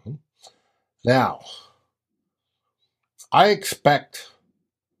 Mm-hmm. Now, I expect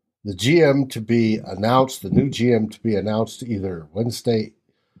the GM to be announced, the new GM to be announced either Wednesday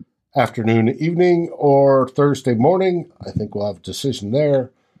afternoon, evening, or Thursday morning. I think we'll have a decision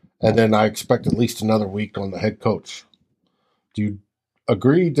there. And then I expect at least another week on the head coach. Do you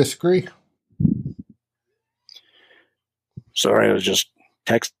agree, disagree? Sorry, I was just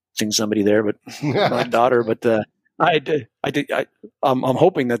texting somebody there, but my daughter. But I'm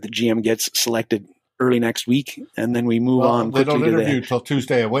hoping that the GM gets selected early next week, and then we move on. They don't interview till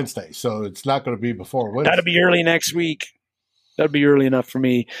Tuesday and Wednesday, so it's not going to be before Wednesday. That'll be early next week. That'd be early enough for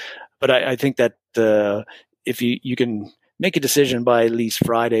me. But I think that if you can make a decision by at least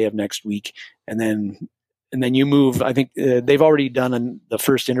Friday of next week, and then you move. I think they've already done the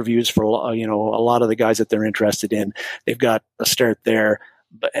first interviews for a lot of the guys that they're interested in. They've got a start there,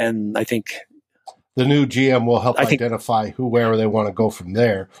 and I think the new GM will help identify where they want to go from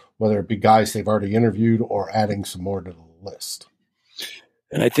there, whether it be guys they've already interviewed or adding some more to the list.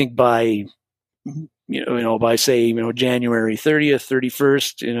 And I think by say January 30th,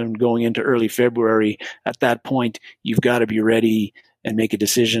 31st, and going into early February, at that point you've got to be ready and make a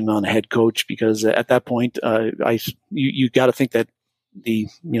decision on a head coach, because at that point you got to think that the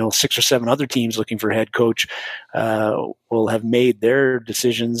 6 or 7 other teams looking for a head coach will have made their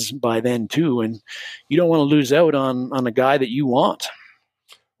decisions by then too, and you don't want to lose out on a guy that you want.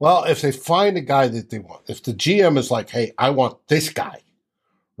 Well, if they find a guy that they want, if the GM is like, hey, I want this guy,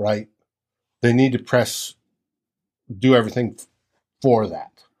 right, they need to do everything for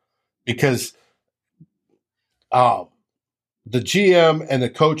that, because the GM and the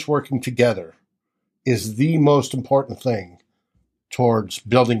coach working together is the most important thing towards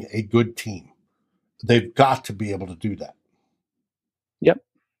building a good team. They've got to be able to do that. Yep.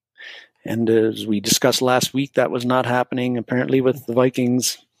 And as we discussed last week, that was not happening apparently with the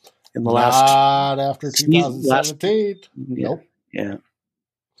Vikings in the not after 2017. Nope. Yeah.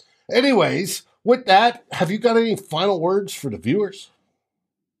 Anyways, with that, have you got any final words for the viewers?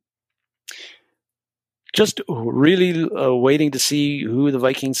 Just really waiting to see who the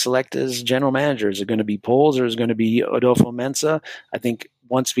Vikings select as general manager. Is it going to be Poles or is it going to be Adolfo Mensa? I think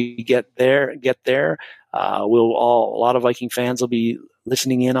once we get there, a lot of Viking fans will be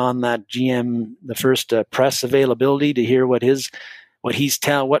listening in on that GM, the first press availability, to hear what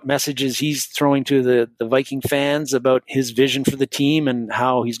messages he's throwing to the Viking fans about his vision for the team and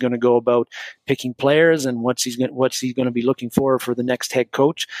how he's going to go about picking players and what's he going to be looking for the next head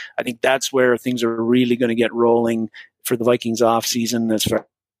coach. I think that's where things are really going to get rolling for the Vikings off season, as far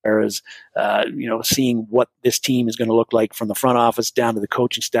as seeing what this team is going to look like from the front office down to the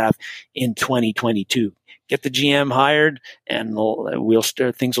coaching staff in 2022. Get the GM hired, and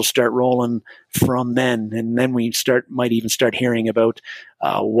things will start rolling from then. And then we might even start hearing about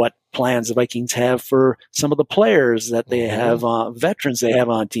what plans the Vikings have for some of the players that they have, veterans they have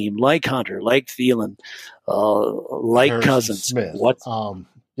on team, like Hunter, like Thielen, like Harrison Cousins, Smith.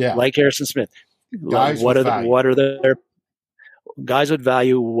 Like Harrison Smith. What are their guys would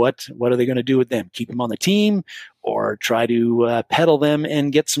value? What are they going to do with them? Keep them on the team, or try to peddle them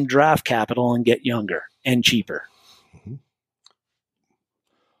and get some draft capital and get younger and cheaper?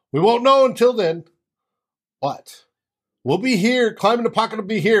 We won't know until then, but we'll be here. Climbing the Pocket will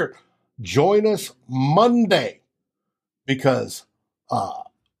be here. Join us Monday, because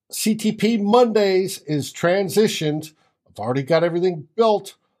CTP Mondays is transitioned. I've already got everything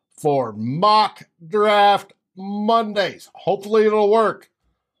built for mock draft Mondays. Hopefully it'll work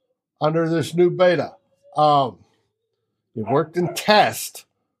under this new beta. It worked in test,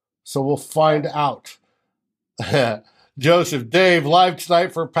 so we'll find out. Joseph, Dave, live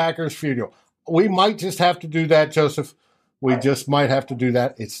tonight for Packers Funeral. We might just have to do that, Joseph. We just might have to do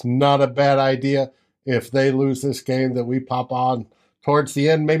that. It's not a bad idea. If they lose this game, that we pop on towards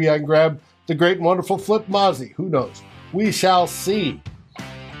the end. Maybe I can grab the great and wonderful Flip Mozzie. Who knows? We shall see.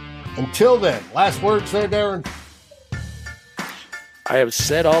 Until then, last words there, Darren. I have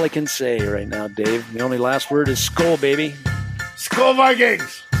said all I can say right now, Dave. The only last word is Skol, baby. Skol,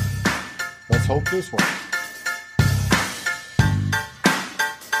 Vikings! Let's hope this works.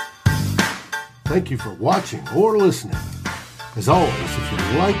 Thank you for watching or listening. As always, if you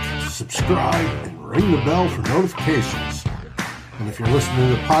like, subscribe, and ring the bell for notifications. And if you're listening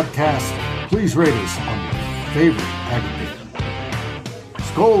to the podcast, please rate us on your favorite aggregator.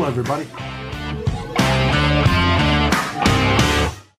 Skål, everybody.